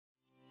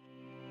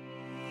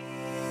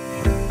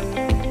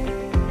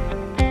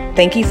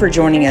Thank you for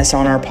joining us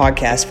on our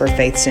podcast for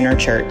Faith Center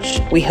Church.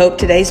 We hope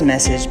today's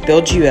message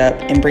builds you up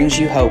and brings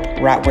you hope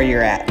right where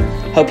you're at.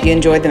 Hope you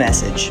enjoyed the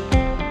message.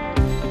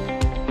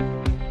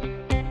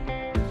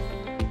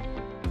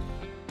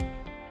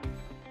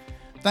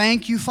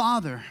 Thank you,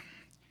 Father.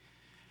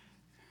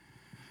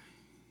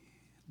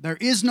 There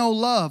is no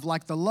love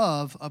like the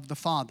love of the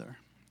Father.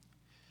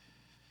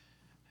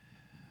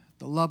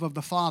 The love of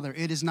the Father,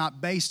 it is not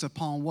based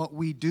upon what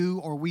we do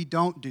or we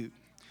don't do.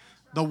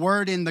 The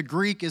word in the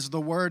Greek is the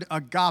word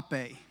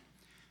agape,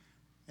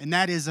 and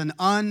that is an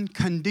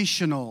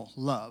unconditional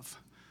love.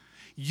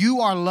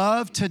 You are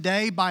loved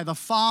today by the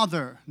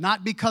Father,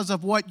 not because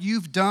of what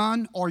you've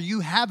done or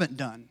you haven't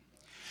done.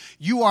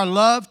 You are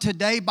loved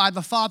today by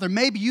the Father.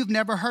 Maybe you've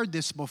never heard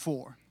this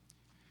before.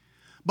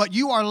 But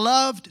you are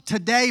loved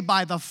today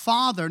by the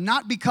Father,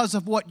 not because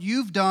of what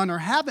you've done or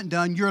haven't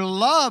done. You're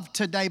loved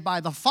today by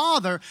the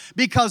Father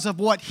because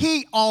of what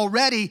He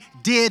already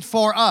did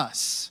for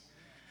us.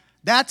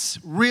 That's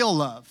real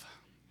love.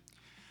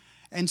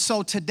 And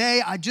so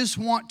today, I just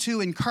want to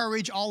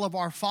encourage all of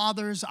our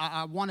fathers.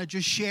 I want to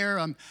just share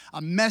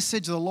a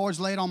message the Lord's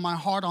laid on my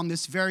heart on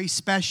this very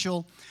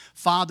special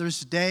Father's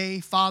Day.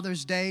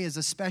 Father's Day is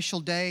a special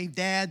day.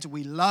 Dads,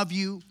 we love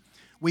you.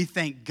 We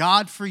thank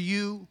God for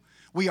you.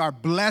 We are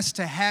blessed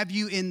to have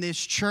you in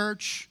this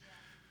church.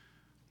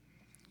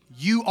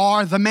 You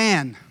are the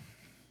man.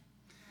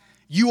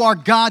 You are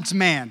God's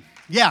man.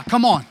 Yeah,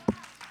 come on.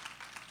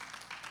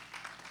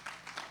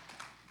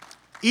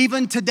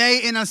 Even today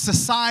in a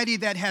society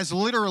that has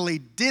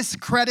literally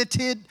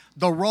discredited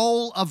the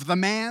role of the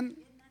man,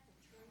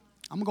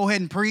 I'm going to go ahead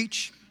and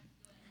preach.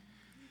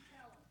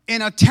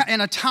 In a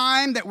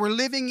time that we're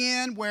living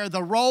in where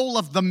the role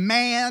of the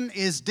man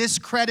is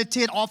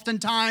discredited,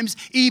 oftentimes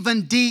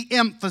even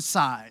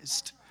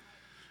de-emphasized.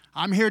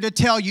 I'm here to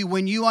tell you,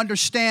 when you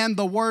understand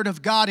the Word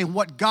of God and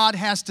what God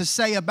has to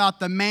say about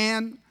the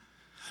man,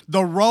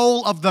 the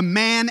role of the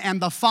man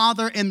and the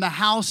father in the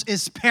house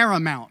is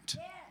paramount.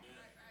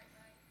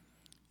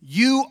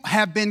 You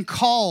have been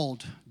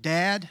called,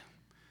 Dad,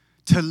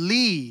 to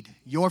lead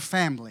your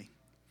family.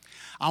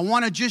 I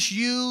want to just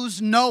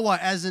use Noah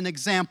as an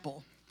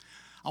example.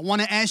 I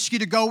want to ask you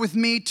to go with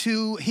me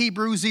to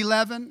Hebrews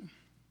 11.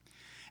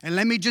 And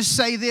let me just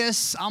say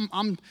this.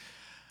 I'm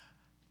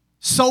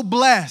so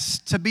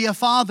blessed to be a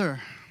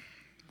father.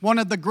 One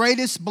of the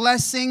greatest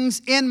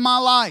blessings in my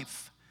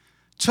life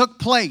took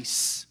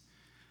place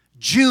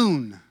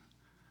June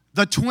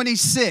the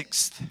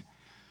 26th,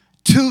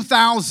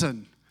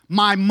 2000.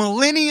 My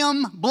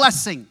millennium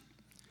blessing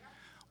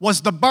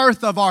was the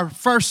birth of our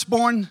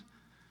firstborn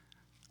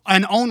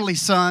and only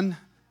son,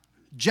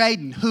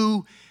 Jaden,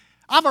 who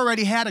I've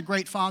already had a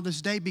great Father's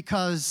Day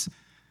because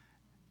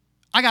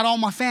I got all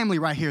my family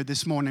right here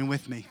this morning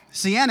with me.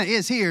 Sienna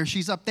is here.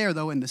 She's up there,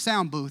 though, in the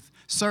sound booth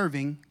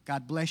serving.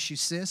 God bless you,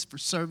 sis, for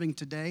serving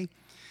today.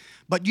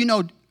 But, you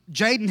know,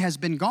 Jaden has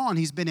been gone.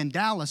 He's been in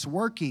Dallas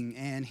working,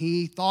 and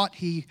he thought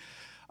he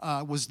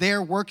was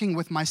there working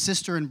with my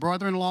sister and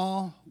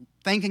brother-in-law,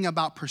 thinking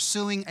about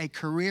pursuing a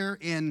career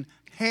in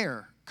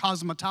hair,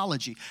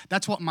 cosmetology.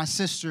 That's what my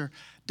sister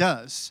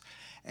does.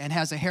 And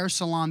has a hair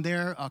salon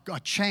there, a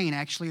chain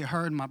actually.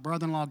 Her and my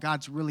brother-in-law,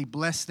 God's really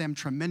blessed them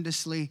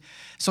tremendously.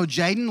 So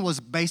Jaden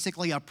was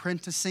basically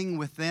apprenticing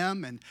with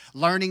them and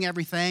learning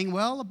everything.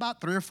 Well,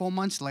 about 3 or 4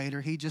 months later,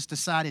 he just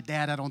decided,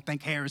 Dad, I don't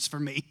think hair is for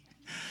me.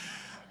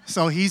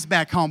 So he's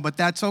back home, but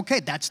that's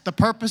okay. That's the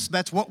purpose.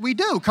 That's what we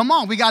do. Come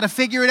on, we got to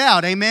figure it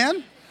out,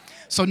 amen?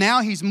 So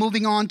now he's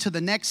moving on to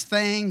the next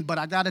thing, but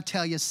I got to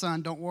tell you,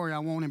 son, don't worry, I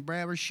won't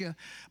embarrass you,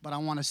 but I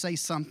want to say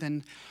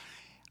something.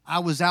 I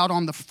was out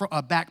on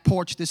the back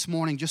porch this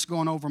morning just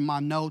going over my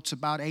notes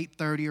about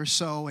 8:30 or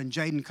so, and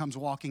Jaden comes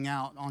walking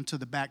out onto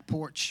the back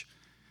porch,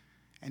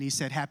 and he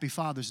said, Happy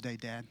Father's Day,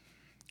 Dad.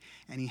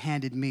 And he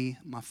handed me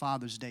my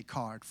Father's Day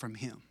card from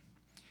him.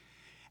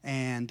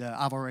 And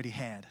I've already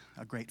had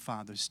a great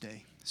Father's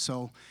Day.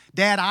 So,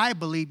 Dad, I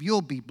believe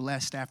you'll be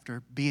blessed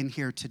after being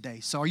here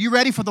today. So are you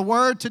ready for the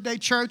word today,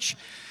 church?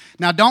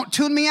 Now, don't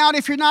tune me out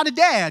if you're not a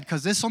dad,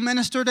 because this will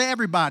minister to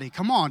everybody.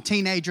 Come on,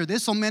 teenager,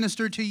 this will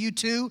minister to you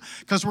too,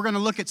 because we're going to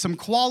look at some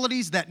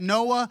qualities that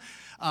Noah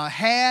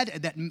had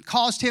that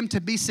caused him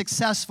to be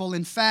successful.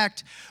 In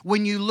fact,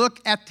 when you look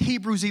at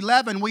Hebrews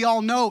 11, we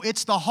all know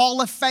it's the hall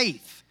of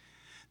faith.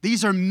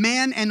 These are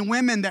men and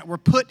women that were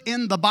put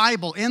in the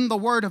Bible, in the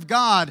Word of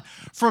God,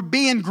 for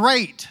being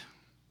great,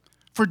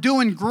 for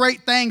doing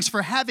great things,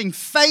 for having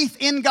faith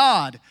in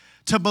God,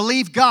 to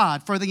believe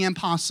God for the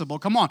impossible.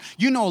 Come on,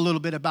 you know a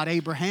little bit about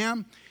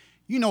Abraham.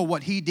 You know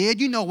what he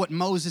did. You know what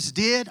Moses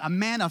did. A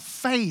man of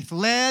faith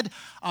led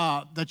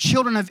the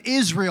children of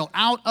Israel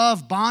out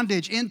of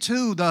bondage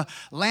into the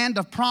land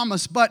of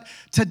promise. But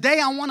today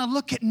I want to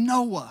look at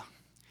Noah.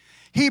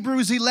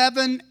 Hebrews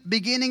 11,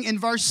 beginning in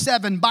verse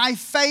 7. By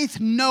faith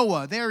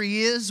Noah, there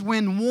he is,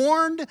 when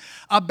warned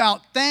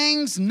about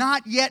things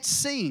not yet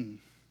seen.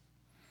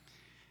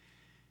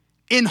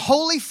 In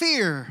holy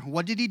fear,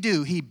 what did he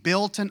do? He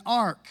built an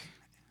ark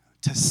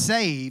to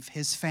save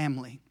his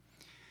family.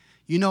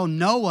 You know,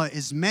 Noah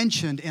is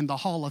mentioned in the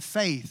Hall of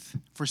Faith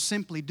for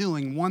simply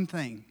doing one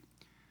thing: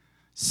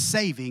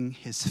 saving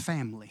his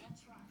family.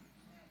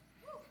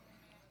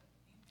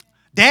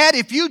 Dad,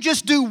 if you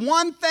just do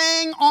one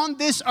thing on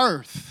this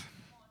earth,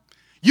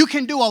 you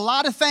can do a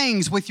lot of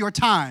things with your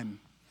time,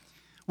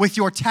 with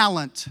your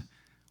talent,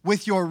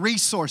 with your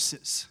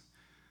resources.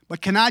 But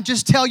can I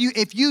just tell you,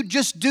 if you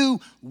just do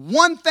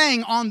one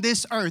thing on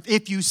this earth,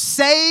 if you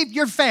save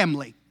your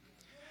family,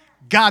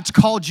 God's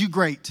called you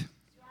great.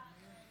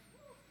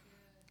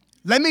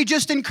 Let me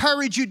just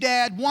encourage you,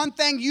 Dad. One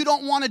thing you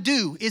don't want to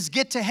do is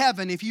get to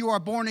heaven if you are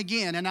born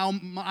again. And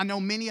I know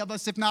many of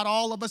us, if not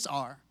all of us,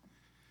 are.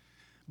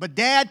 But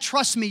Dad,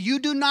 trust me, you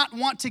do not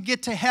want to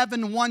get to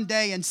heaven one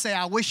day and say,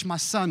 I wish my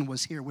son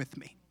was here with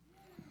me.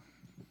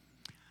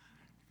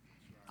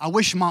 I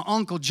wish my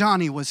Uncle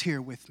Johnny was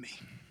here with me.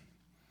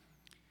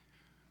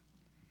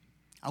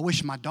 I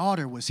wish my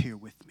daughter was here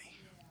with me.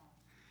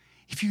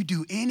 If you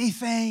do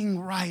anything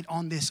right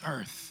on this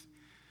earth,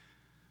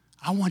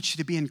 I want you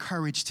to be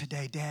encouraged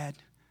today, Dad.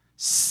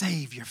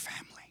 Save your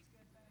family.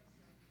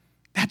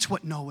 That's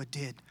what Noah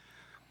did.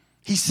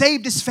 He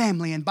saved his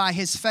family, and by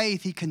his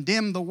faith, he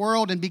condemned the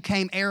world and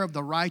became heir of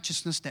the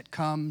righteousness that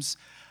comes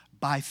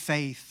by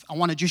faith. I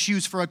want to just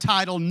use for a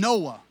title,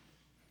 Noah,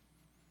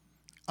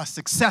 a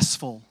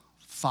successful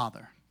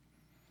father.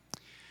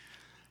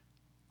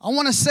 I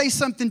want to say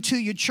something to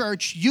you,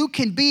 church. You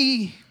can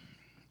be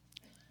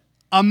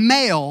a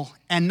male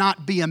and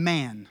not be a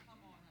man.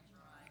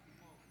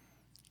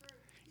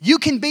 You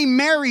can be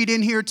married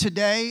in here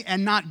today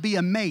and not be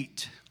a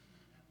mate.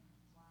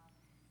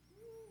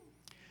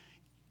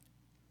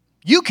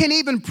 You can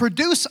even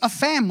produce a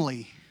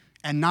family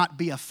and not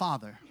be a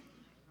father.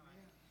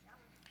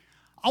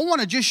 I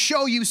want to just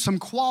show you some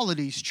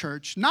qualities,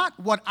 church. Not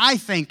what I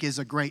think is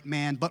a great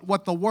man, but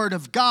what the Word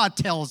of God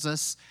tells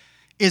us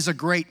is a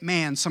great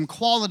man. Some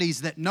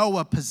qualities that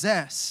Noah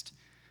possessed.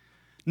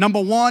 Number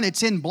one,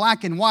 it's in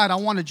black and white. I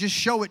want to just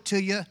show it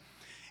to you.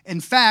 In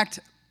fact,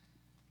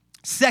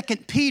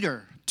 2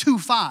 Peter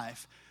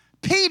 2:5.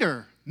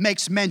 Peter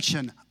makes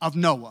mention of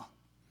Noah.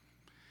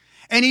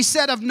 And he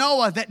said of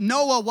Noah that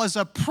Noah was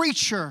a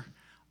preacher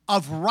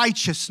of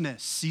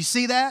righteousness. You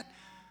see that?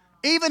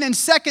 Even in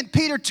 2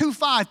 Peter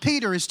 2:5,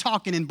 Peter is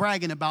talking and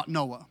bragging about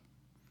Noah.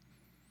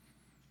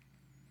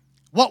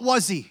 What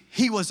was he?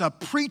 He was a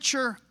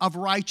preacher of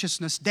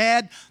righteousness.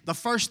 Dad, the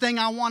first thing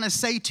I want to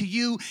say to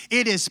you,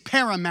 it is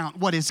paramount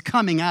what is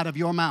coming out of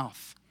your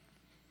mouth.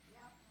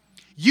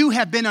 You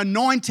have been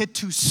anointed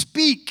to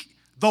speak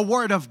the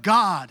word of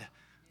God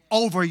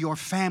over your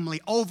family,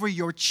 over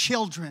your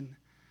children.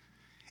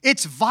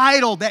 It's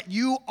vital that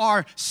you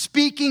are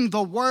speaking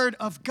the word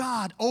of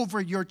God over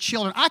your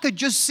children. I could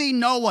just see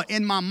Noah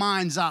in my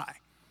mind's eye.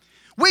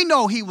 We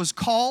know he was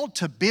called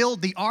to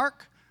build the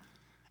ark,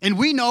 and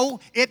we know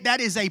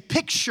that is a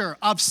picture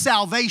of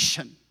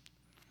salvation.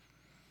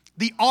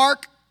 The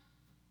ark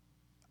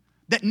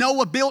that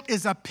Noah built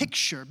is a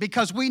picture,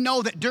 because we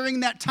know that during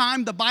that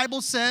time, the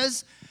Bible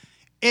says,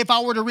 if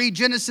I were to read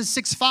Genesis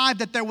 6:5,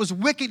 that there was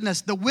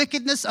wickedness. The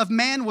wickedness of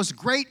man was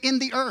great in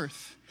the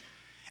earth,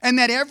 and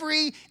that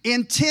every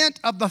intent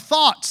of the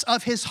thoughts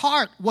of his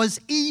heart was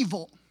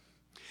evil.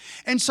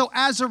 And so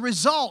as a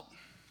result,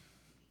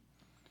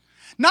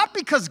 not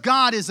because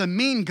God is a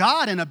mean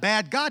God and a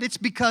bad God, it's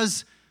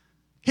because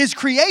his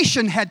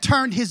creation had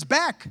turned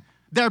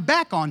their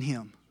back on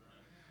him.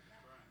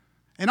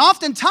 And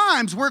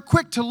oftentimes we're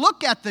quick to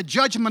look at the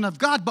judgment of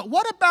God, but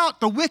what about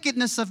the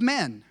wickedness of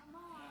men?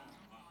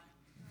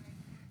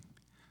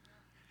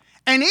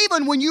 And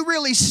even when you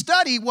really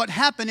study what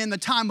happened in the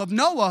time of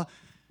Noah,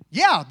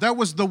 yeah, there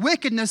was the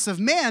wickedness of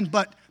men,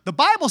 but the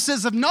Bible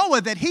says of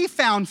Noah that he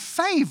found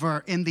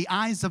favor in the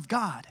eyes of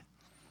God.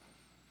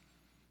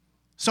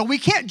 So we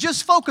can't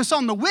just focus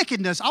on the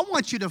wickedness. I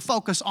want you to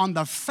focus on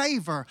the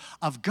favor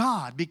of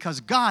God, because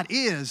God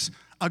is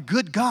a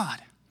good God.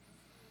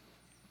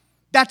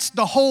 That's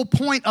the whole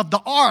point of the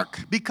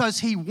ark, because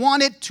he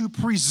wanted to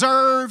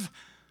preserve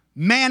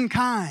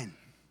mankind.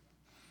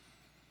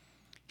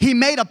 He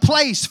made a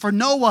place for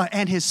Noah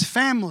and his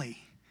family.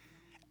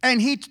 And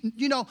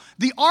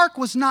the ark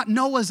was not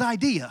Noah's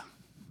idea.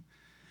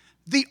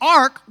 The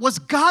ark was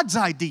God's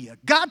idea.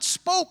 God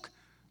spoke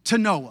to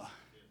Noah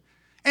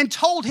and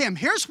told him,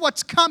 here's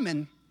what's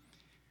coming.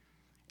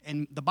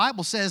 And the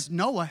Bible says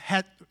Noah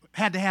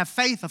had to have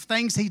faith of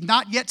things he'd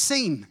not yet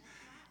seen.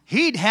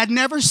 He had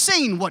never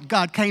seen what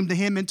God came to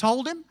him and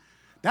told him.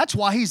 That's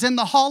why he's in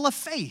the hall of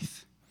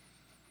faith.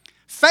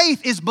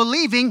 Faith is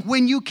believing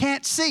when you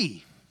can't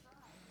see.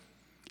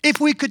 If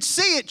we could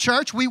see it,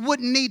 church, we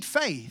wouldn't need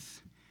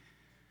faith.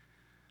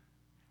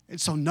 And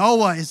so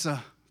Noah is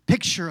a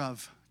picture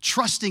of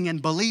trusting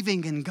and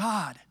believing in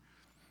God.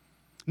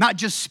 Not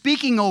just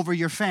speaking over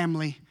your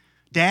family,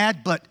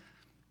 Dad, but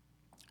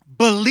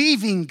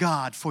believing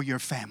God for your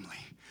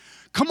family.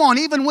 Come on,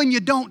 even when you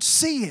don't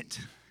see it,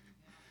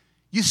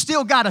 you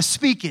still got to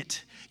speak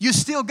it. You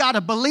still got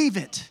to believe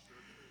it.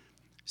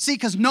 See,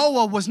 because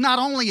Noah was not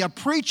only a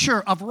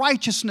preacher of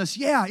righteousness,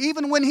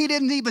 even when he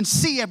didn't even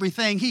see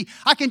everything,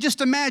 I can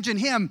just imagine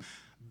him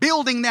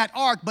building that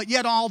ark, but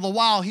yet all the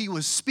while he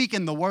was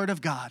speaking the word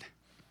of God.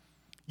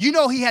 You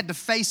know he had to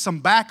face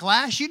some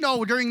backlash. You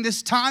know during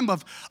this time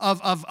of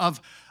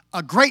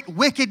a great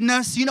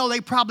wickedness, you know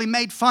they probably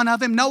made fun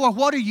of him. Noah,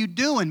 what are you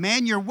doing,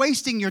 man? You're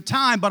wasting your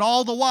time. But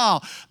all the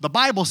while, the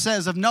Bible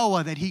says of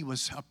Noah that he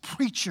was a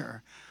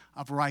preacher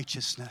of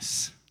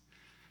righteousness.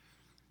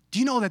 Do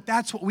you know that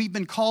that's what we've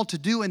been called to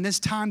do in this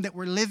time that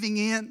we're living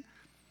in?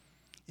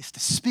 Is to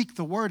speak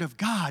the word of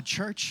God,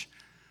 church.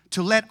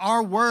 To let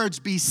our words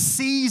be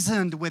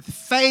seasoned with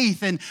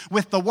faith and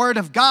with the word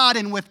of God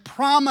and with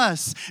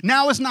promise.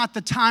 Now is not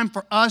the time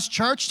for us,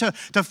 church,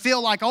 to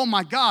feel like, oh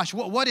my gosh,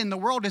 what in the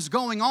world is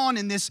going on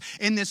in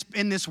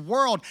this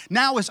world?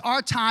 Now is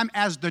our time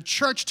as the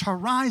church to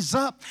rise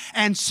up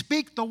and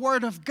speak the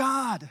word of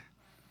God.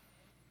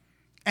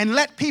 And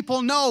let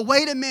people know,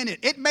 wait a minute,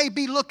 it may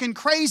be looking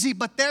crazy,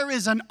 but there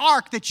is an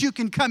ark that you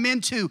can come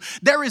into.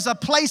 There is a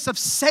place of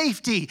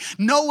safety.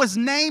 Noah's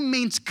name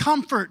means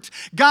comfort.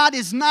 God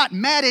is not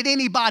mad at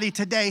anybody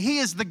today. He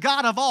is the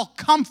God of all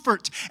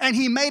comfort. And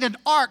he made an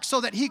ark so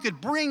that he could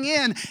bring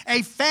in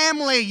a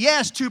family,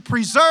 yes, to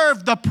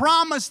preserve the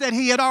promise that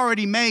he had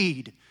already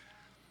made.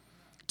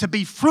 To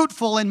be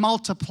fruitful and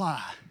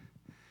multiply.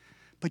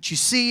 But you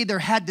see, there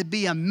had to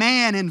be a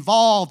man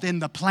involved in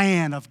the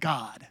plan of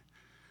God.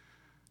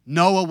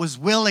 Noah was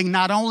willing.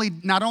 Not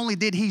only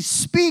did he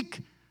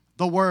speak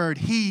the word,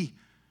 he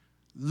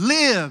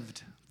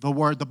lived the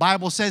word. The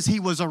Bible says he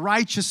was a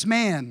righteous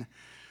man.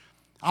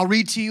 I'll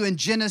read to you in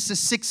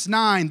Genesis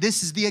 6:9.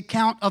 This is the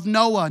account of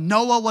Noah.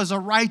 Noah was a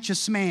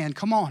righteous man.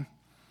 Come on.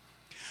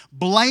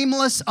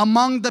 Blameless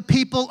among the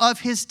people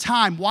of his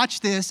time. Watch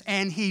this.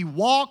 And he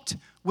walked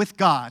with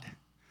God.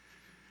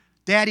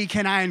 Daddy,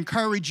 can I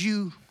encourage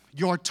you?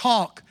 Your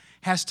talk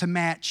has to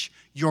match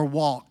your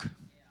walk.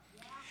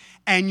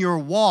 And your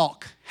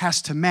walk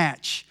has to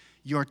match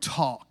your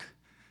talk.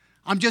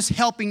 I'm just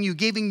helping you,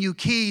 giving you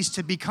keys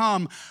to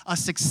become a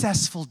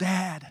successful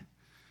dad.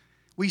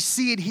 We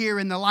see it here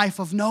in the life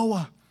of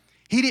Noah.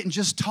 He didn't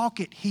just talk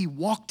it, he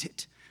walked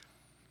it.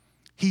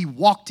 He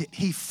walked it.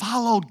 He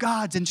followed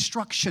God's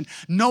instruction.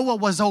 Noah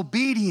was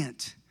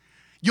obedient.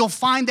 You'll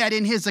find that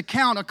in his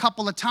account a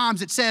couple of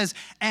times. It says,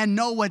 and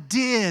Noah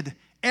did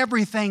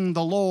everything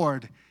the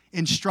Lord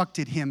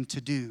instructed him to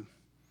do.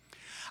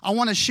 I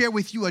want to share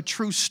with you a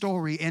true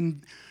story.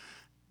 In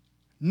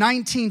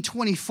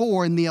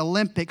 1924 in the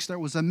Olympics, there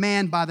was a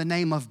man by the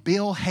name of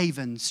Bill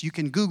Havens. You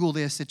can Google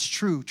this. It's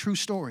true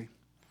story.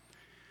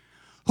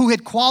 Who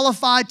had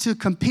qualified to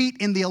compete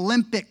in the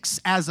Olympics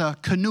as a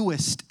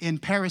canoeist in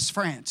Paris,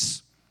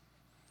 France.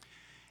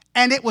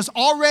 And it was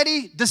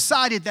already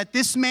decided that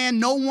this man,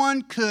 no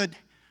one could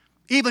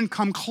even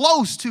come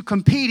close to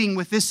competing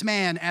with this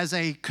man as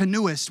a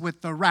canoeist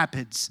with the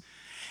rapids.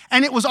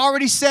 And it was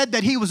already said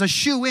that he was a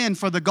shoo-in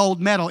for the gold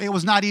medal. It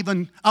was not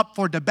even up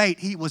for debate.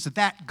 He was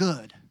that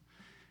good.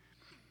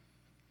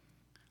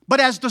 But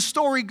as the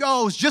story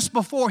goes, just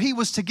before he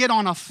was to get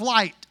on a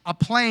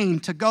plane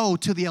to go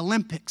to the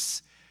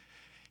Olympics,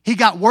 he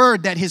got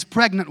word that his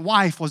pregnant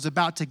wife was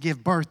about to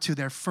give birth to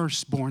their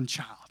firstborn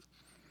child.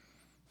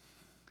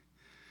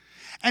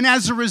 And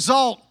as a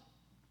result,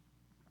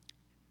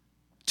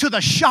 to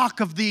the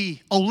shock of the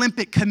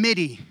Olympic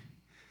Committee,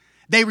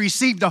 they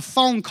received a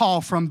phone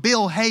call from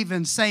Bill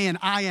Havens saying,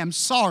 I am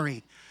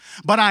sorry,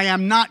 but I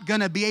am not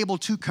going to be able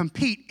to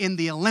compete in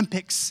the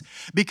Olympics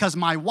because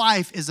my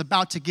wife is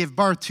about to give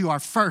birth to our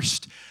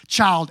first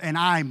child, and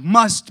I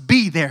must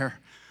be there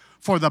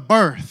for the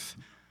birth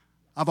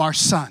of our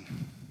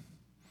son.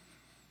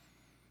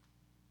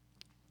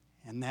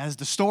 And as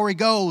the story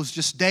goes,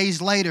 just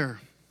days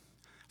later,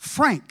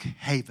 Frank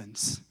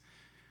Havens,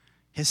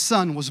 his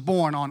son, was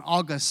born on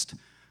August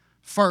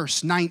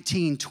 1st,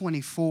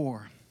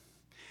 1924.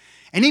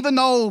 And even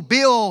though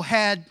Bill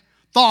had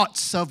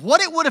thoughts of what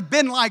it would have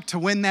been like to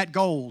win that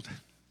gold,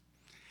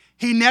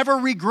 he never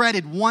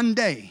regretted one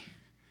day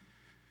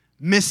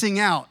missing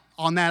out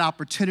on that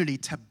opportunity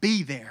to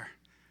be there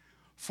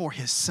for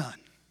his son.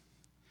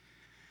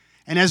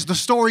 And as the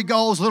story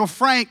goes, little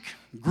Frank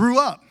grew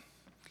up.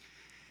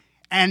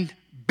 And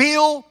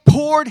Bill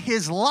poured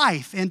his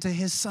life into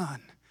his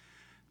son.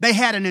 They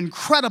had an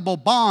incredible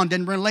bond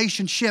and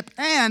relationship.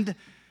 And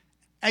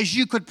as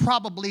you could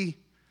probably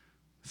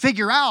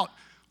figure out,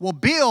 well,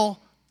 Bill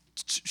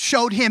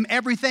showed him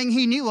everything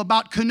he knew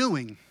about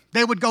canoeing.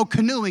 They would go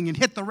canoeing and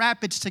hit the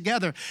rapids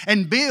together.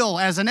 And Bill,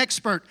 as an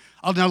expert,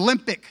 an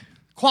Olympic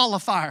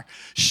qualifier,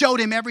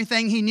 showed him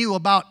everything he knew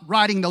about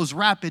riding those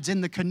rapids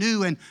in the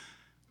canoe. And,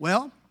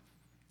 well,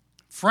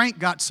 Frank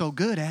got so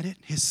good at it,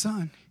 his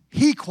son,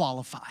 he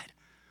qualified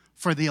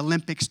for the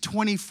Olympics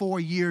 24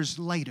 years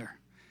later.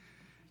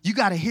 You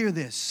got to hear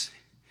this.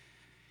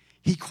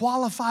 He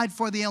qualified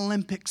for the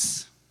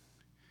Olympics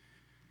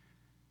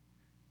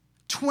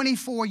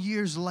 24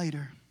 years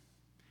later,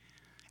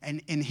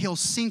 and in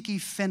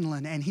Helsinki,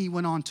 Finland, and he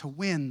went on to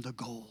win the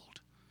gold.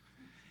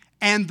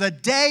 And the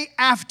day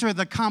after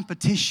the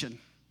competition,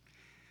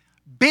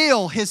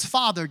 Bill, his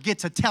father,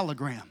 gets a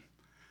telegram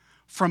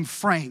from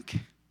Frank,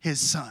 his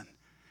son.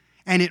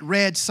 And it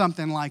read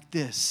something like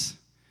this.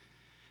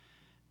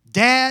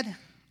 Dad,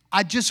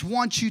 I just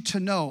want you to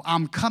know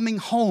I'm coming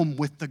home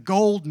with the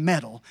gold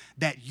medal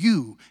that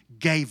you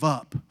gave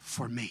up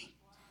for me.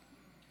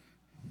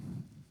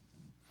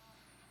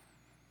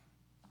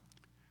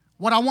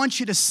 What I want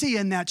you to see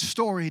in that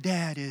story,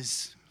 Dad,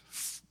 is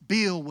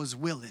Bill was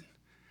willing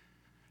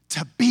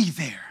to be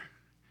there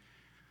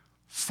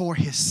for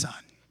his son.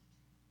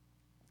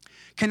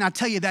 Can I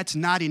tell you that's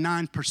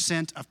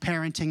 99% of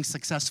parenting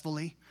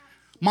successfully?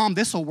 Mom,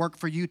 this will work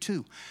for you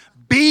too.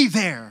 Be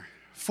there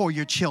for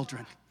your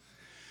children.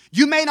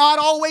 You may not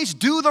always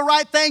do the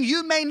right thing.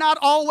 You may not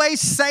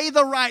always say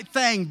the right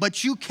thing,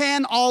 but you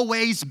can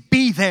always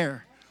be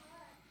there.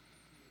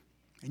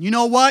 And you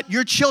know what?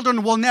 Your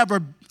children will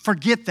never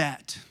forget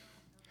that.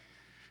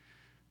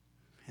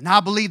 And I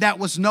believe that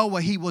was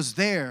Noah. He was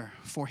there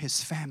for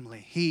his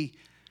family. He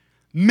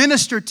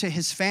ministered to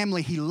his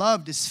family. He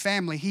loved his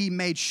family. He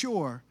made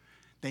sure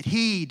that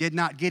he did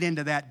not get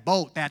into that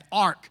boat, that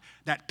ark,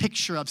 that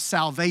picture of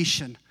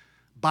salvation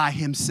by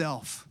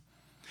himself.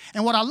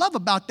 And what I love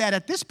about that,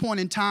 at this point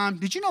in time,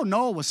 did you know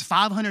Noah was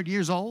 500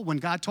 years old when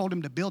God told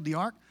him to build the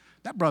ark?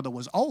 That brother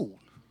was old.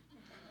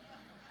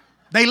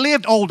 They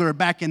lived older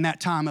back in that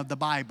time of the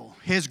Bible.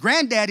 His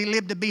granddaddy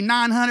lived to be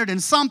 900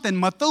 and something,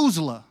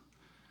 Methuselah.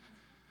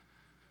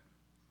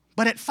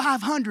 But at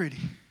 500,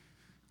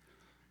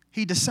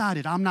 he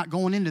decided, I'm not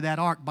going into that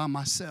ark by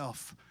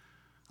myself.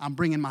 I'm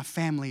bringing my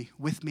family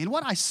with me. And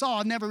what I saw,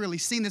 I've never really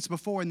seen this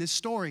before in this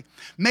story.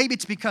 Maybe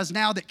it's because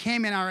now that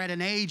Cam and I are at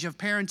an age of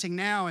parenting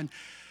now, and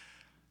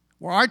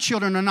where our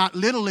children are not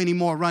little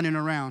anymore running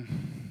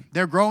around.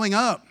 They're growing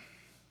up.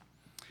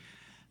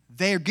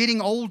 They're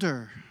getting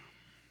older.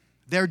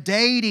 They're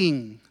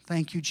dating.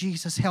 Thank you,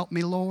 Jesus. Help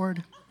me,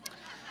 Lord.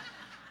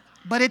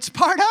 But it's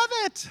part of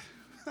it.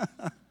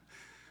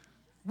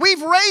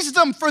 We've raised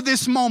them for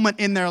this moment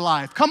in their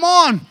life. Come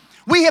on.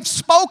 We have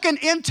spoken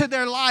into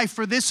their life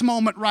for this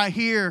moment right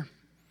here.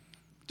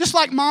 Just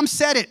like Mom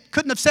said it.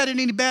 Couldn't have said it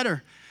any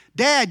better.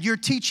 Dad, you're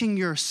teaching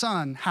your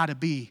son how to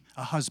be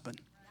a husband.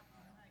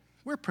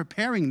 We're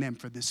preparing them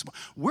for this.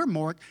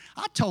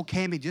 I told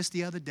Cammie just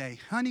the other day,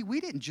 honey, we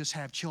didn't just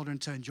have children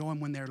to enjoy them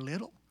when they're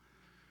little.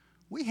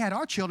 We had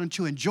our children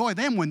to enjoy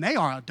them when they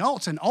are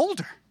adults and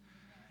older.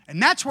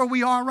 And that's where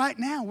we are right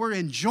now. We're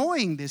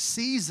enjoying this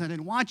season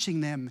and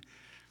watching them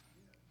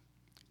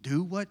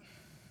do what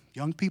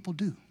young people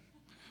do.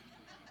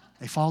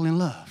 They fall in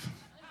love.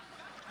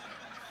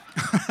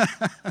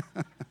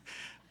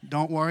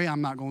 Don't worry,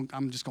 I'm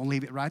just going to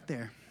leave it right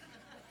there.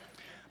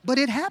 But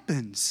it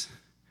happens.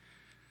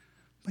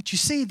 But you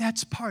see,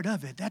 that's part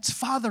of it. That's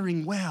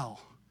fathering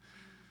well.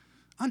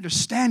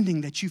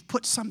 Understanding that you've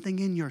put something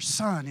in your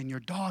son and your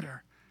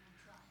daughter,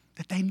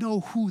 that they know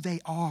who they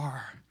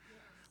are.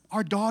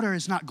 Our daughter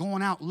is not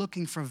going out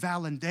looking for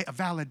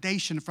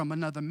validation from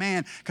another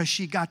man because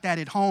she got that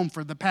at home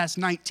for the past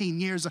 19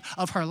 years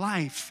of her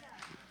life.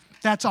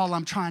 That's all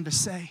I'm trying to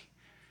say.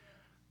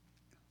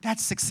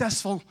 That's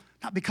successful,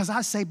 not because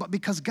I say, but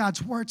because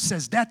God's word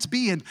says that's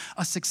being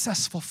a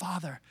successful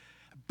father.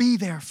 Be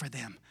there for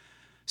them.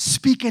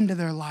 Speak into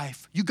their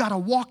life. You got to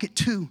walk it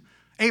too.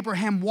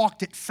 Abraham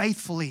walked it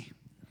faithfully.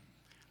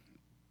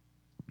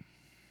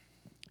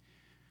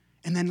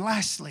 And then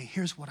lastly,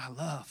 here's what I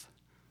love.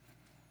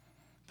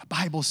 The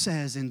Bible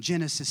says in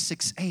Genesis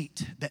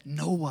 6:8 that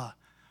Noah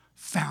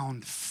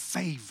found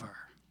favor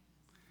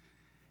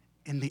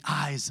in the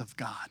eyes of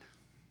God.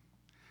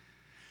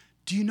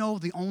 Do you know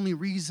the only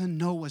reason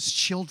Noah's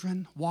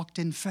children walked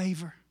in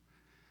favor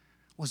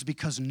was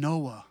because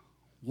Noah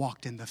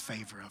walked in the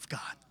favor of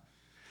God?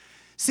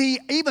 See,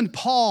 even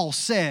Paul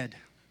said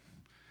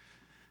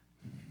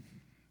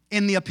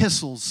in the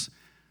epistles,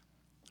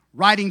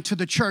 writing to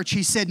the church,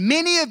 he said,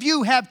 many of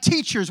you have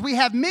teachers. We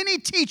have many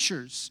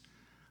teachers.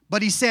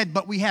 But he said,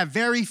 but we have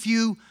very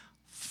few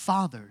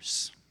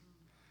fathers.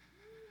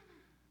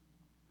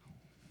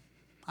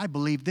 I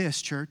believe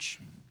this, church.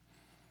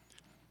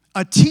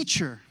 A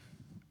teacher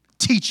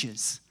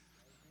teaches.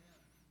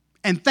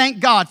 And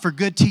thank God for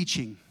good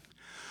teaching.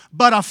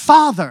 But a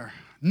father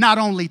not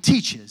only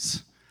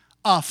teaches,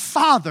 a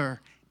father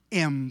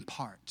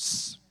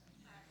imparts.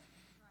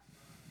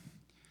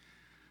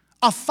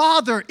 A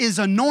father is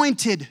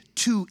anointed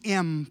to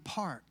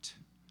impart.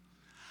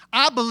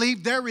 I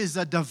believe there is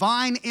a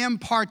divine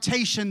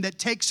impartation that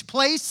takes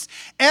place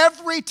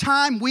every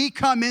time we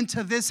come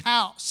into this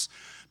house,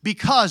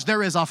 because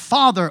there is a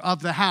father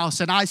of the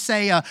house. And I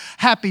say a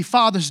happy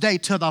Father's Day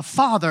to the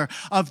father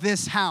of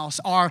this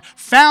house, our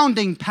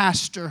founding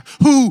pastor,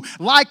 who,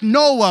 like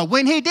Noah,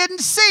 when he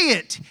didn't see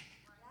it,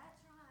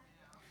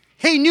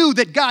 he knew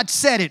that God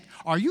said it.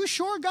 Are you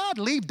sure, God?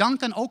 Leave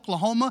Duncan,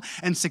 Oklahoma,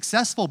 and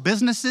successful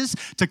businesses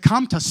to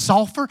come to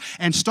Sulphur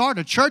and start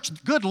a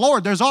church? Good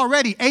Lord, there's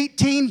already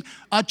 18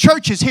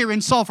 churches here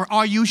in Sulphur.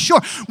 Are you sure?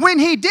 When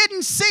he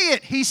didn't see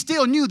it, he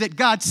still knew that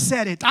God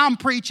said it. I'm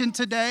preaching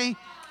today.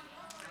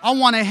 I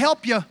want to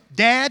help you,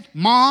 dad,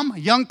 mom,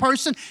 young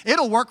person.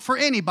 It'll work for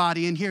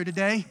anybody in here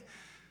today.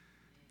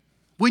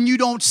 When you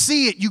don't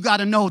see it, you got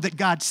to know that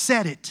God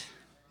said it.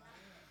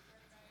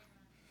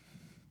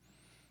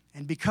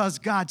 And because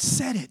God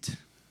said it,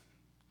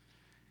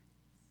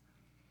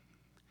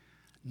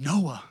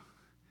 Noah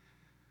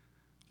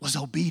was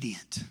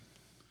obedient.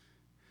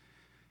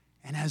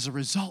 And as a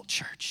result,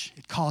 church,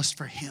 it caused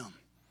for him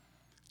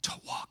to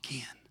walk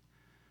in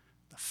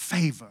the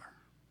favor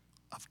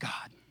of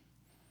God.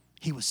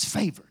 He was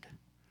favored.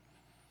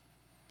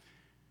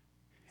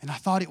 And I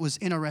thought it was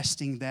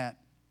interesting that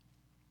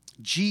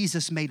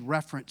Jesus made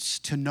reference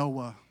to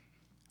Noah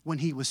when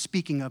he was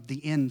speaking of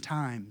the end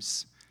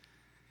times.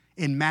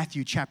 In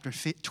Matthew chapter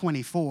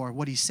 24,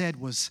 what he said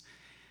was,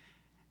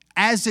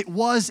 as it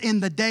was in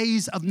the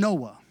days of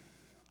Noah,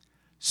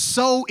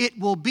 so it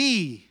will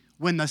be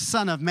when the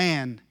Son of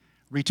Man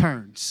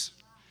returns.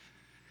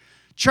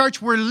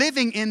 Church, we're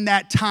living in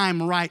that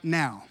time right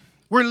now.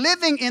 We're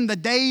living in the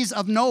days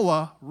of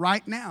Noah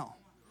right now.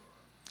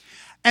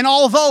 And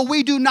although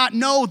we do not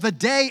know the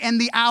day and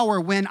the hour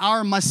when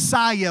our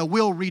Messiah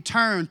will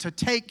return to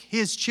take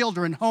his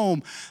children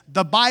home,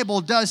 the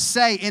Bible does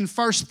say in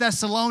 1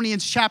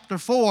 Thessalonians chapter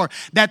 4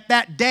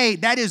 that day,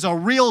 that is a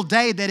real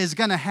day that is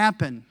going to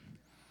happen.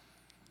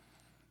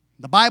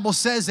 The Bible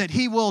says that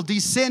he will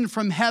descend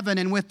from heaven,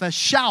 and with a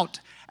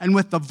shout and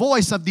with the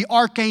voice of the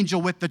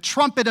archangel, with the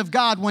trumpet of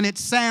God when it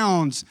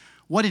sounds,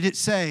 what did it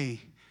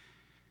say?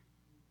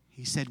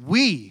 He said,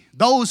 we,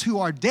 those who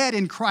are dead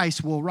in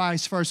Christ, will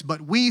rise first,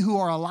 but we who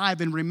are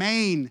alive and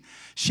remain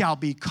shall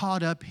be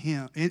caught up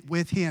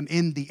with him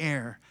in the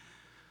air.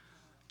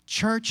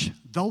 Church,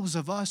 those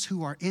of us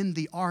who are in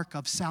the ark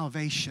of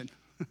salvation,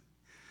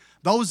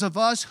 those of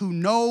us who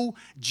know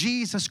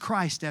Jesus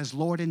Christ as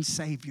Lord and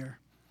Savior,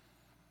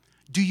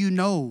 do you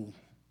know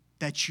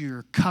that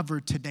you're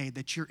covered today,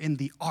 that you're in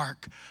the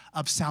ark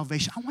of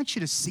salvation? I want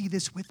you to see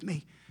this with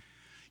me.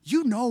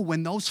 You know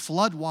when those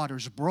flood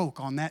waters broke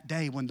on that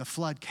day when the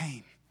flood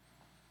came.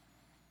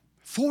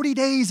 40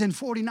 days and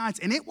 40 nights.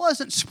 And it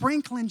wasn't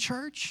sprinkling,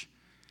 church.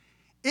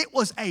 It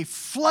was a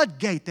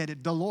floodgate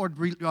that the Lord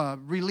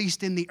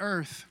released in the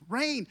earth.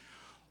 Rain,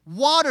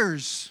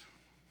 waters,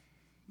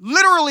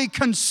 literally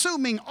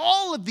consuming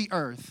all of the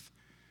earth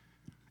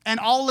and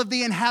all of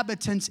the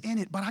inhabitants in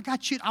it. But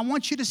I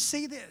want you to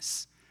see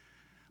this.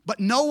 But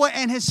Noah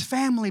and his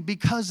family,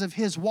 because of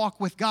his walk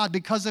with God,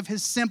 because of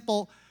his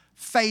simple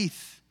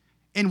faith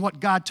in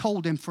what God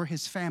told him for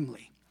his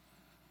family.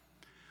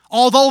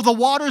 Although the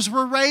waters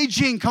were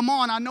raging, come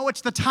on, I know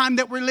it's the time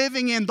that we're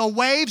living in. The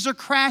waves are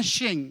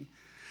crashing.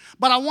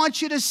 But I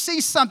want you to see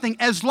something.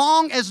 As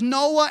long as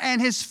Noah and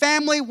his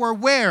family were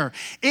where?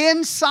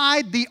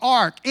 Inside the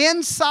ark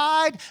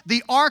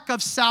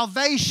of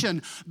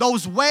salvation.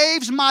 Those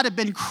waves might have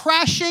been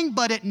crashing,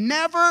 but it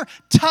never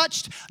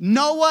touched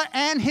Noah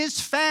and his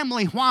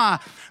family. Why?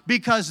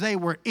 Because they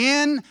were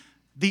in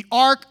the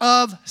ark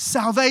of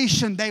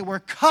salvation. They were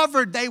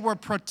covered. They were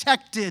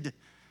protected.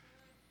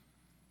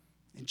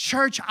 And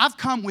church, I've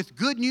come with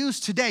good news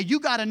today.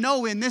 You got to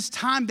know in this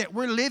time that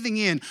we're living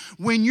in,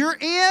 when you're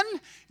in,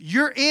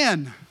 you're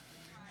in.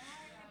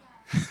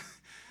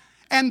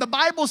 And the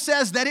Bible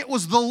says that it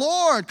was the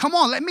Lord. Come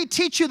on, let me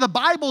teach you the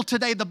Bible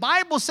today. The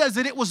Bible says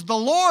that it was the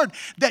Lord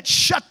that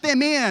shut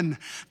them in.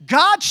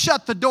 God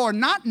shut the door,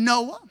 not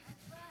Noah.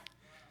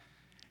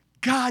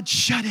 God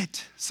shut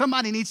it.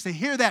 Somebody needs to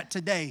hear that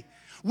today.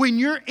 When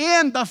you're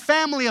in the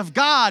family of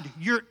God,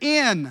 you're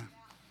in.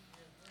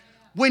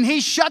 When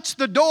he shuts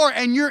the door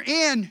and you're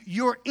in,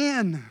 you're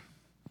in.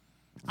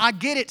 I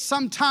get it.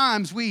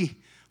 Sometimes we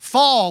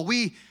fall.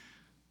 We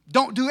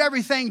don't do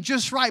everything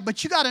just right.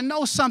 But you got to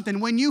know something.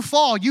 When you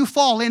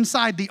fall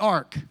inside the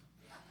ark.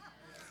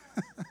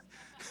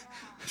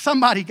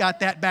 Somebody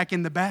got that back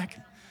in the back.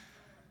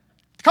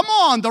 Come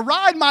on, the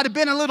ride might have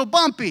been a little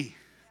bumpy.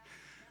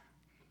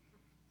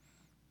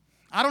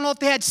 I don't know if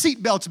they had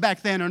seat belts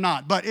back then or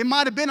not, but it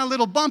might have been a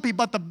little bumpy.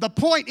 But the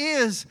point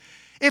is,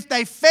 if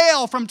they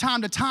fail from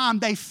time to time,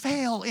 they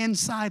fail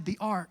inside the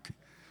ark.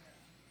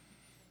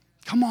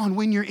 Come on,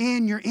 when you're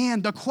in, you're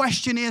in. The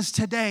question is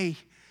today,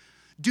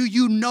 do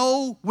you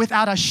know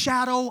without a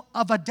shadow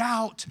of a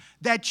doubt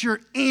that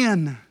you're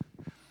in?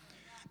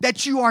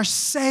 That you are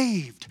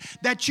saved,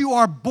 that you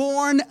are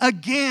born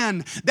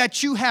again,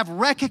 that you have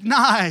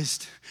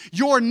recognized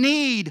your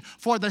need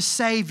for the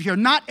Savior.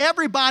 Not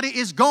everybody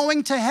is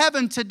going to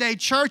heaven today,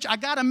 church. I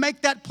got to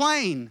make that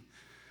plain.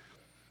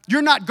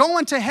 You're not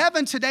going to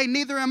heaven today,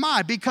 neither am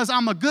I, because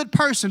I'm a good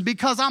person,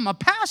 because I'm a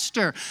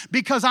pastor,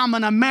 because I'm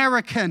an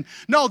American.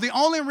 No, the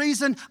only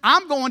reason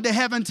I'm going to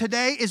heaven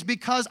today is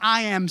because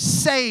I am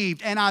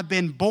saved and I've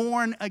been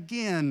born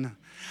again.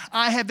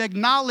 I have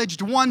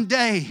acknowledged one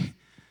day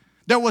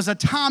there was a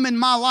time in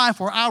my life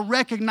where I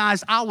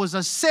recognized I was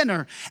a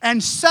sinner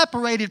and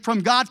separated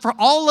from God for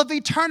all of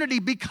eternity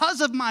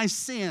because of my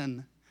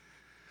sin.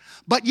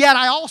 But yet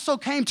I also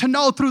came to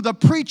know through the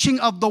preaching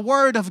of the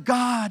Word of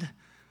God,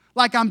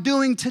 like I'm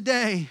doing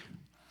today,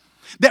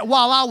 that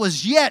while I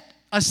was yet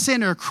a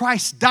sinner,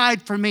 Christ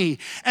died for me.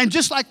 And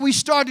just like we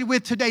started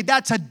with today,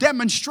 that's a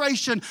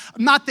demonstration,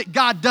 not that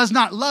God does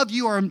not love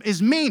you or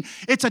is mean.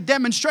 It's a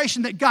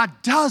demonstration that God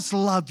does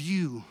love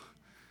you.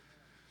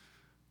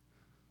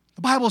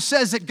 The Bible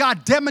says that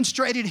God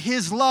demonstrated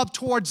his love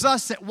towards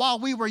us, that while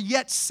we were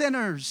yet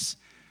sinners,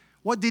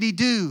 what did he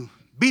do?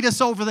 beat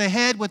us over the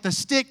head with a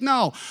stick.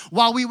 No.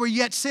 While we were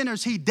yet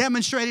sinners, he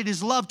demonstrated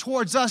his love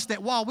towards us,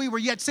 that while we were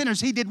yet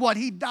sinners, he did what?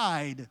 He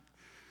died.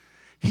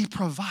 He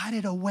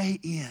provided a way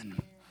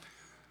in.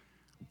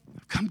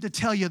 I've come to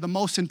tell you, the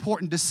most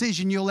important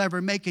decision you'll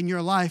ever make in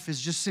your life is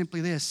just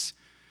simply this,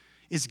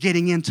 is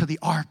getting into the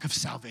ark of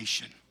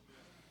salvation.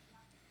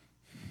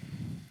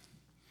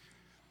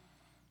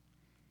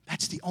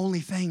 That's the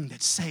only thing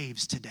that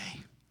saves today.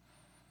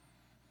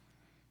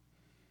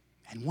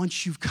 And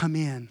once you've come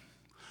in,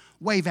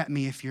 wave at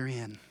me if you're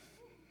in.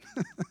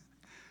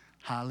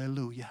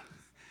 Hallelujah.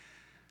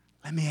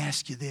 Let me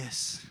ask you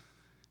this.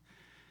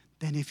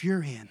 Then if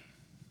you're in,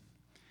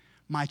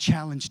 my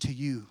challenge to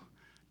you,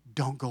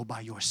 don't go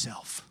by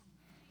yourself.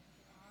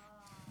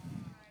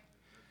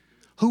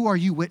 Who are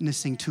you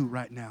witnessing to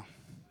right now?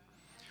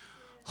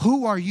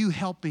 Who are you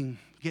helping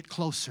get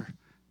closer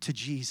to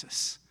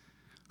Jesus?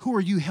 Who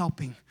are you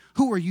helping?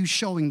 Who are you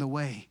showing the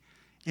way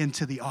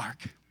into the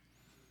ark?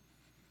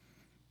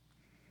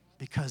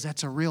 Because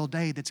that's a real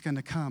day that's going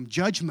to come.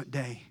 Judgment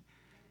Day.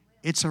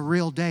 It's a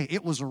real day.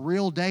 It was a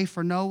real day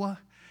for Noah,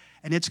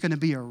 and it's going to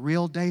be a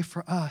real day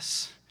for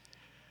us.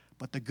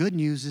 But the good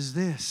news is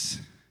this.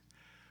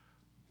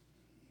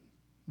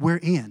 We're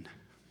in.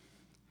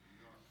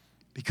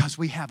 Because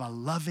we have a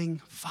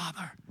loving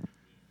Father.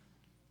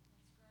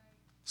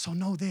 So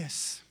know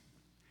this.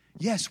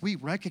 Yes, we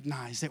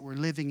recognize that we're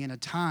living in a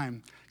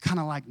time kind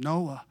of like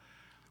Noah,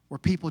 where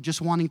people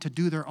just wanting to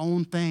do their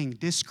own thing,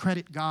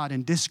 discredit God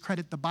and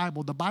discredit the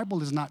Bible. The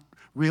Bible is not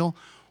real.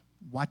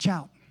 Watch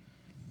out.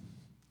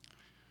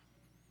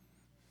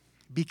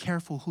 Be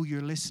careful who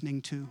you're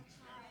listening to.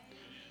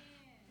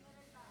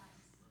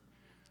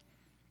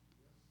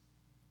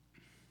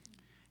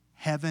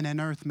 Heaven and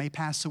earth may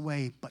pass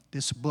away, but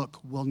this book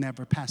will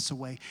never pass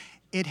away.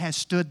 It has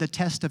stood the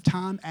test of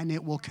time, and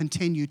it will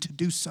continue to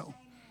do so.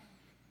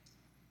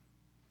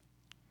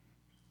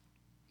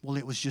 Well,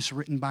 it was just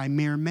written by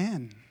mere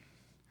men.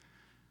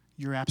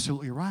 You're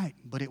absolutely right.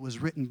 But it was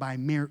written by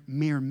mere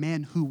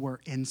men who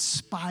were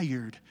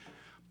inspired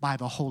by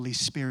the Holy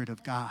Spirit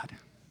of God.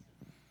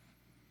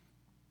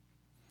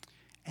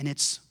 And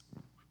it's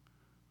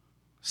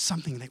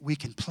something that we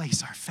can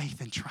place our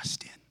faith and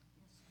trust in.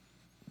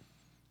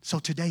 So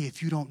today,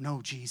 if you don't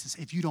know Jesus,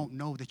 if you don't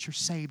know that you're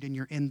saved and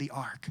you're in the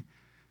ark,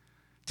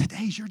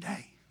 today's your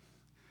day.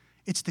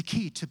 It's the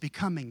key to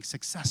becoming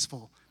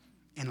successful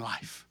in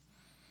life.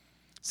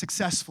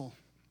 Successful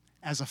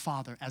as a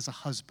father, as a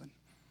husband.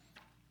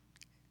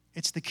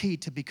 It's the key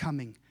to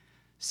becoming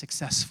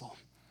successful.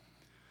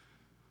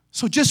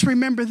 So just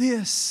remember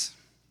this.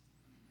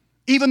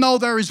 Even though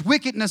there is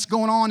wickedness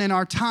going on in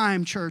our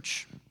time,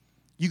 church,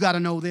 you got to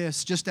know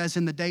this. Just as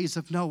in the days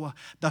of Noah,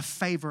 the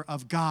favor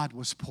of God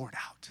was poured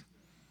out.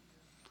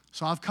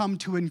 So I've come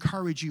to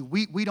encourage you.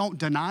 We don't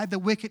deny the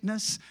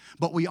wickedness,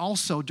 but we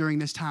also, during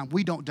this time,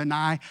 we don't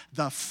deny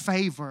the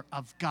favor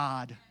of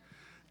God.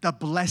 The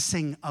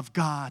blessing of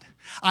God.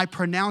 I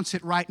pronounce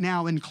it right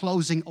now in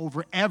closing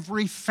over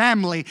every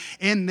family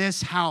in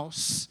this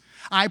house.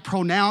 I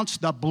pronounce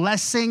the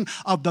blessing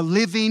of the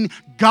living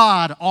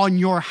God on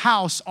your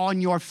house, on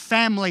your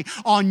family,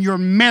 on your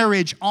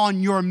marriage,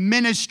 on your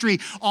ministry,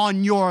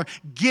 on your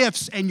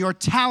gifts and your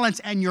talents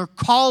and your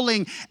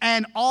calling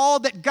and all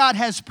that God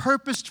has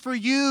purposed for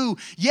you.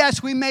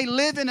 Yes, we may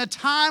live in a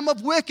time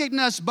of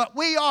wickedness, but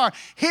we are,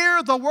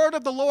 hear the word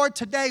of the Lord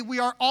today, we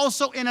are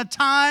also in a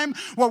time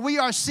where we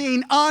are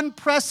seeing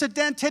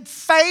unprecedented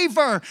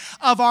favor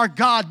of our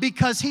God,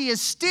 because He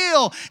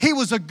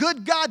was a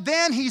good God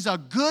then, He's a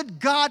good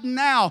God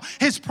now.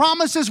 His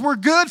promises were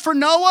good for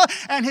Noah,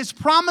 and His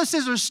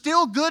promises are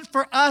still good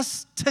for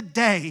us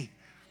today.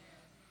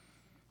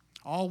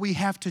 All we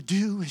have to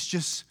do is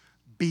just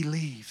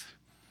believe.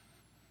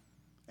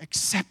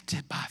 Accept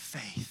it by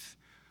faith.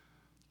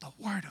 The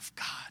Word of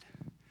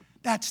God.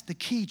 That's the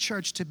key,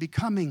 church, to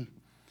becoming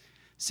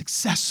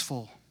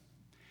successful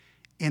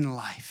in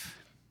life.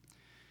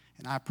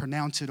 And I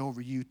pronounce it over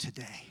you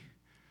today.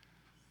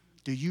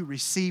 Do you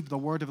receive the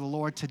word of the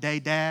Lord today,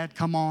 Dad?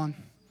 Come on.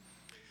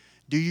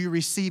 Do you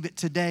receive it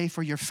today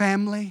for your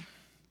family?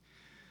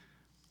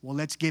 Well,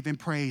 let's give Him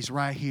praise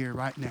right here,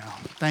 right now.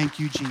 Thank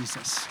you,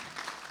 Jesus.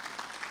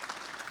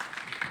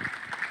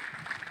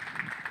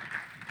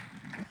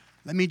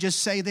 Let me just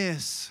say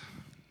this,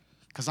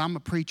 because I'm a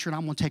preacher and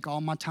I'm going to take all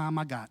my time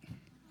I got.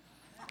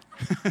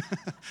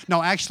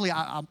 No, actually,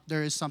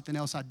 there is something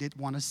else I did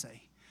want to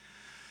say.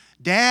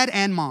 Dad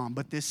and Mom,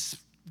 but this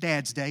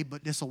Dad's Day,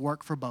 but this will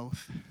work for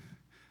both.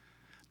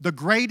 The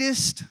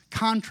greatest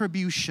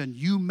contribution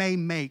you may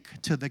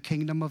make to the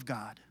kingdom of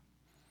God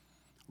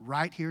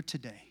right here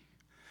today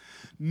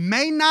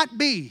may not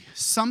be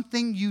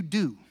something you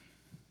do.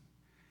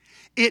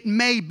 It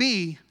may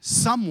be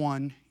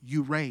someone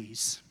you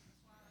raise.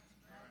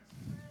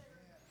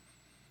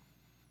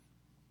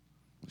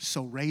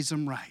 So raise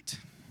them right.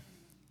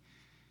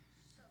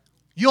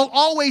 You'll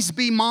always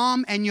be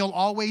mom and you'll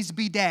always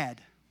be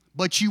dad,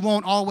 but you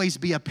won't always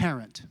be a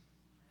parent.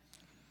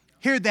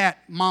 Hear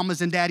that,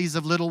 mamas and daddies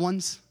of little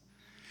ones.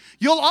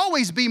 You'll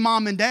always be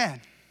mom and dad,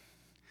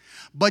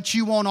 but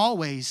you won't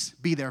always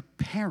be their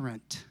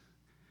parent.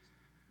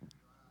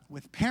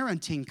 With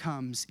parenting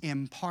comes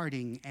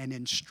imparting and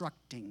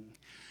instructing.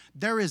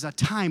 There is a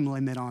time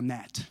limit on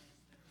that.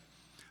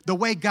 The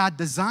way God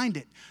designed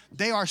it,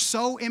 they are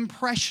so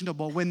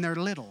impressionable when they're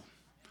little.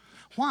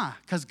 Why?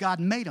 Because God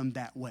made them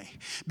that way.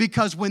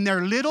 Because when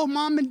they're little,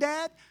 mom and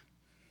dad,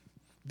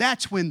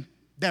 that's when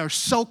they're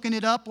soaking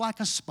it up like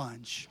a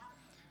sponge.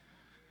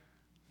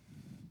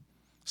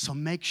 So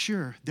make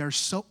sure they're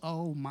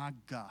oh my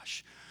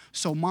gosh.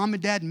 So mom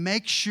and dad,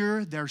 make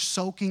sure they're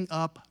soaking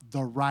up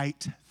the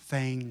right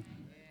thing.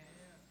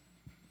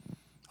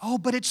 Oh,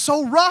 but it's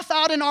so rough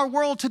out in our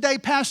world today,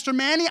 Pastor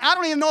Manny. I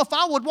don't even know if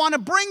I would want to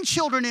bring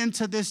children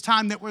into this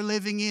time that we're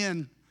living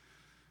in.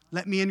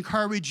 Let me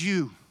encourage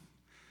you.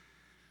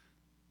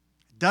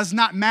 It does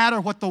not matter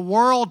what the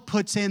world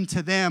puts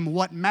into them.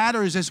 What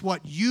matters is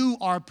what you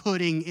are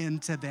putting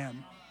into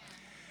them.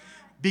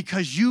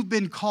 Because you've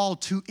been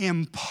called to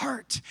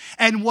impart.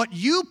 And what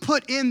you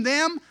put in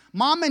them,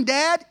 mom and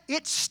dad,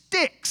 it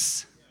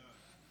sticks.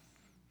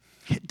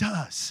 It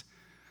does.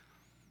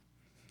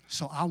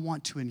 So I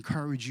want to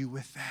encourage you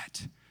with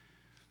that.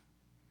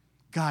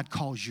 God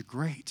calls you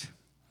great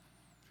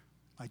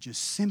by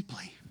just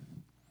simply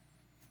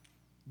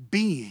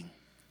being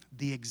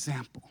the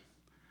example,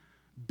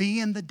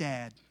 being the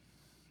dad,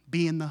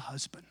 being the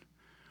husband,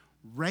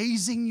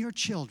 raising your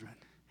children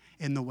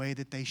in the way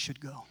that they should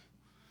go.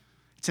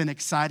 It's an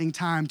exciting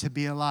time to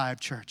be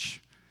alive,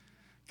 church.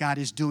 God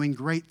is doing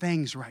great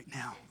things right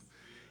now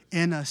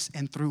in us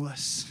and through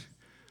us.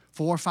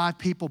 4 or 5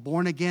 people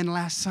born again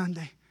last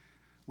Sunday.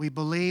 We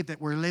believe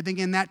that we're living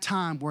in that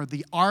time where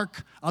the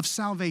ark of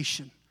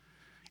salvation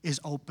is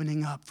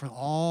opening up for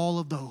all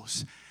of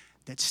those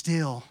that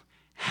still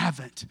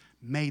haven't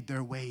made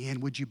their way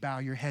in. Would you bow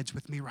your heads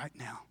with me right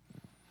now?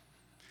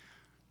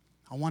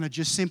 I want to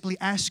just simply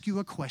ask you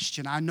a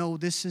question. I know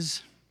this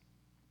is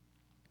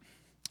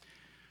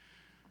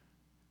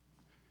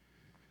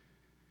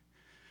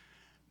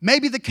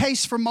maybe the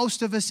case for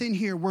most of us in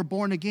here. We're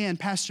born again.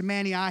 Pastor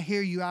Manny, I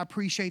hear you. I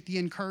appreciate the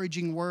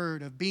encouraging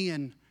word of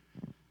being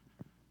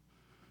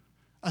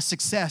a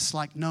success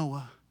like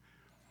Noah.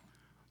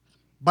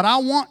 But I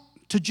want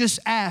to just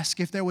ask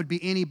if there would be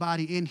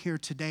anybody in here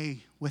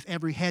today with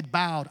every head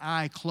bowed,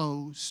 eye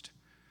closed.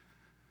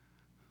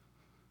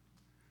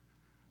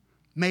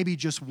 Maybe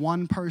just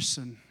one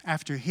person,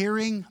 after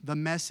hearing the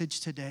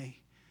message today,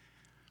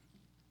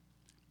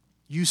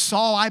 you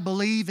saw, I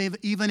believe,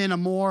 even in a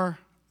more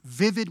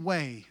vivid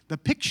way, the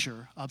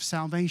picture of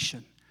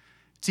salvation.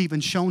 It's even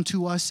shown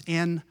to us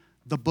in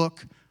the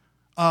book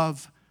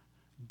of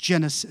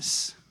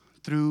Genesis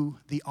through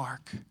the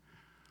ark.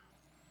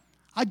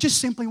 I just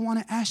simply want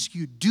to ask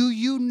you, do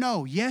you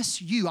know?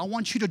 Yes, you. I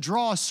want you to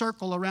draw a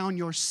circle around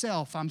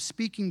yourself. I'm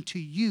speaking to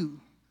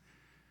you.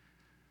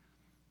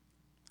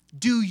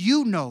 Do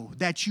you know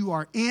that you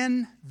are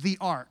in the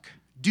ark?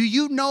 Do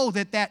you know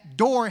that that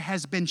door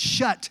has been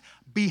shut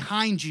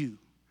behind you?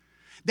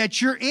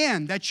 That you're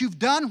in, that you've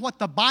done what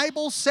the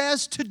Bible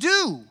says to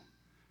do,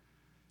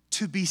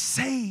 to be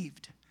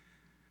saved,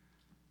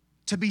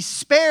 to be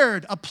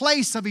spared a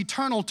place of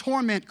eternal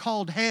torment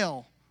called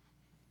hell,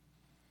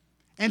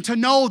 and to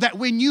know that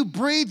when you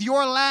breathe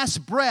your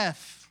last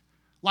breath,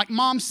 like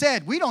Mom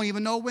said, we don't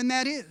even know when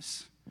that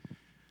is.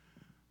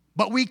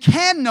 But we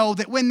can know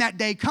that when that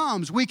day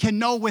comes, we can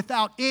know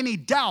without any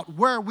doubt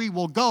where we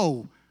will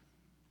go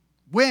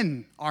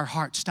when our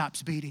heart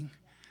stops beating.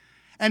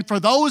 And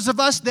for those of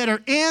us that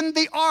are in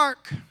the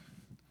ark,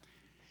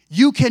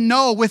 you can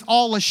know with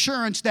all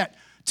assurance that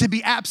to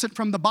be absent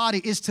from the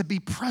body is to be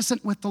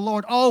present with the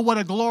Lord. Oh, what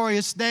a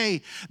glorious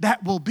day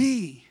that will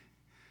be.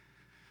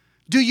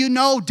 Do you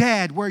know,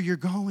 Dad, where you're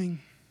going?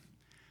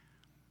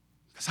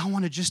 Because I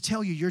want to just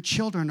tell you, your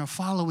children are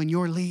following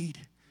your lead.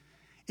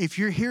 If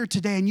you're here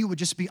today and you would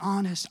just be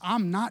honest,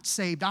 I'm not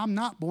saved, I'm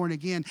not born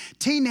again.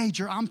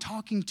 Teenager, I'm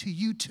talking to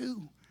you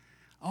too.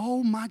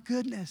 Oh my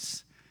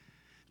goodness.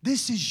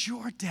 This is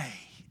your day.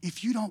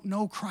 If you don't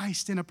know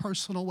Christ in a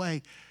personal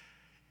way,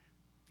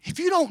 if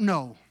you don't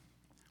know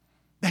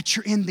that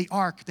you're in the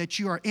ark, that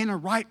you are in a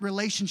right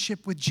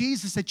relationship with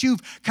Jesus, that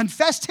you've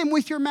confessed him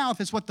with your mouth,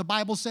 is what the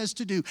Bible says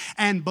to do,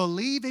 and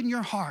believe in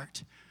your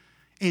heart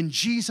in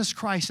Jesus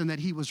Christ and that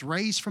he was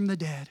raised from the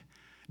dead,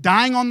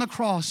 dying on the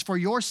cross for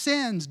your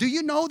sins. Do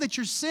you know that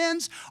your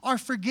sins are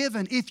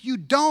forgiven? If you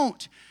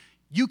don't,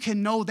 you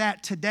can know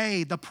that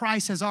today. The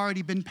price has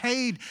already been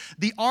paid.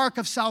 The ark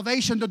of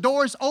salvation, the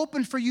door is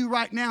open for you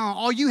right now.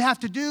 All you have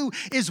to do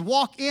is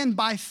walk in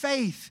by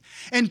faith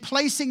and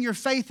placing your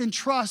faith and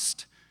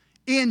trust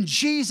in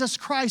Jesus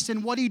Christ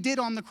and what he did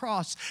on the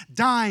cross,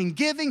 dying,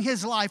 giving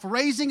his life,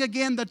 raising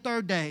again the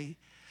third day.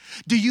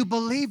 Do you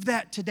believe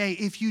that today?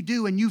 If you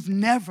do and you've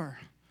never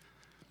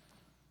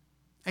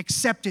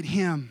accepted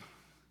him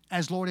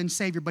as Lord and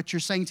Savior, but you're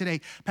saying today,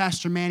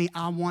 Pastor Manny,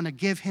 I want to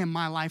give him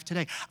my life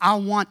today. I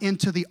want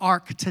into the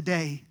ark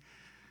today.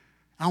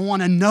 I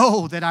want to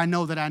know that I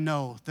know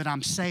that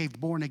I'm saved,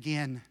 born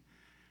again,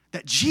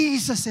 that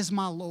Jesus is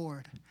my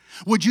Lord.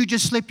 Would you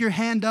just slip your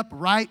hand up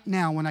right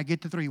now when I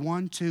get to 3?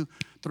 1, 2,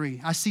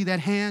 3. I see that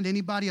hand.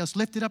 Anybody else?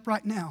 Lift it up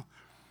right now.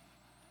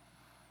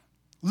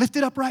 Lift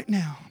it up right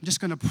now. I'm just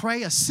going to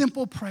pray a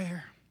simple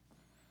prayer,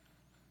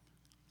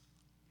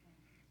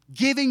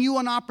 giving you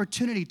an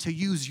opportunity to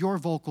use your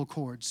vocal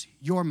cords,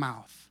 your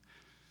mouth,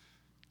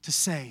 to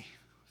say,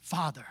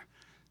 Father,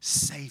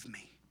 save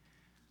me.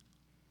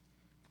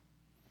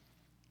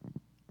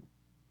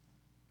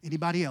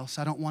 Anybody else?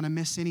 I don't want to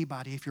miss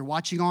anybody. If you're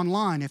watching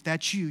online, if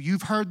that's you,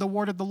 you've heard the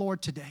word of the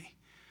Lord today.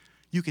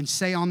 You can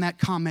say on that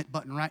comment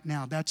button right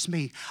now, that's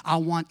me. I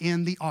want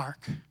in the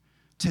ark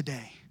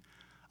today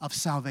of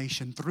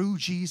salvation through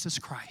Jesus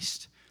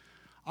Christ.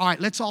 All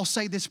right, let's all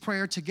say this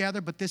prayer together,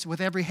 but this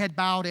with every head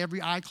bowed,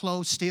 every eye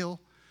closed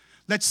still.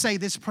 Let's say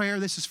this prayer.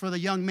 This is for the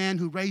young man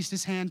who raised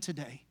his hand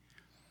today.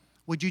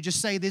 Would you just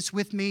say this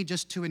with me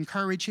just to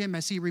encourage him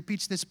as he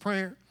repeats this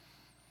prayer?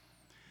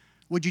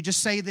 Would you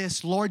just say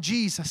this? Lord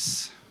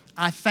Jesus,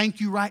 I thank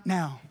you right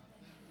now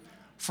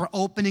for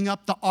opening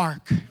up the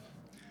ark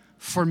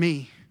for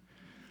me,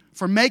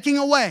 for making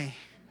a way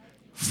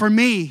for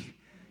me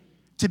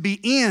to be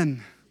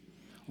in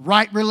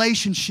right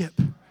relationship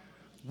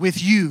with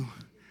you,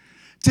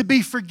 to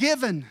be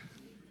forgiven,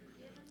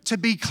 to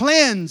be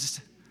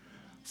cleansed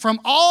from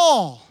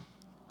all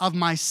of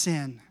my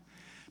sin,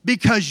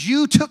 because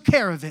you took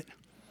care of it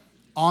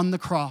on the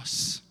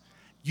cross.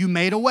 You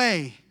made a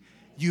way.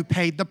 You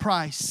paid the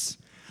price.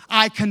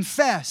 I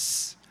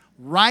confess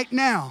right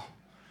now,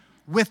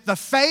 with the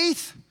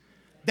faith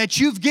that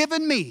you've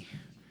given me,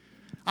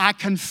 I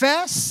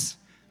confess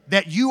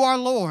that you are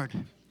Lord.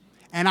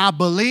 And I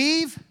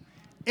believe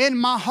in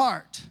my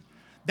heart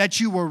that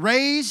you were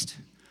raised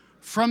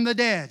from the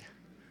dead.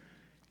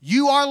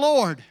 You are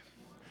Lord.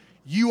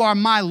 You are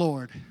my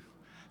Lord.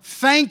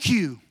 Thank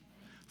you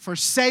for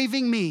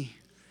saving me.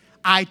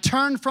 I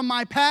turn from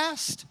my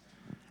past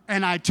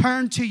and I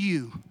turn to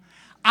you.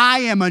 I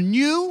am a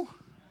new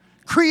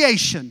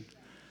creation.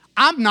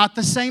 I'm not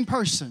the same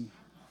person.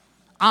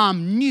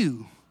 I'm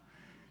new,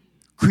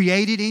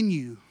 created in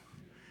you.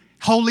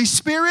 Holy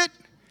Spirit,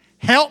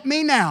 help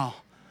me now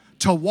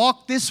to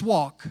walk this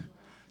walk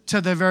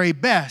to the very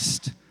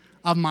best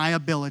of my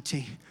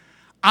ability.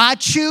 I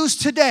choose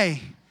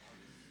today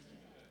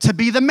to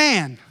be the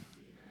man,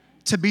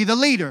 to be the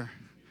leader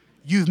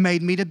you've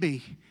made me to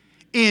be.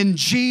 In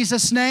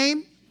Jesus'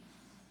 name,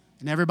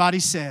 and everybody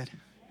said,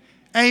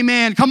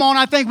 amen. Come on,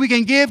 I think we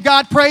can give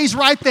God praise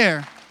right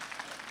there.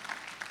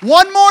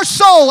 One more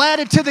soul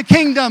added to the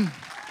kingdom.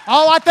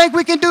 Oh, I think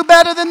we can do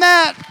better than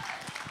that.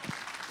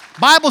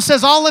 Bible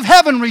says all of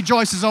heaven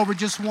rejoices over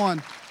just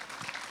one.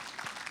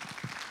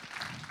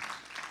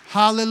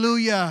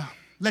 Hallelujah.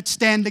 Let's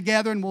stand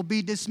together and we'll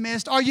be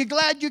dismissed. Are you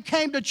glad you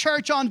came to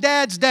church on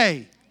Dad's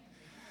Day?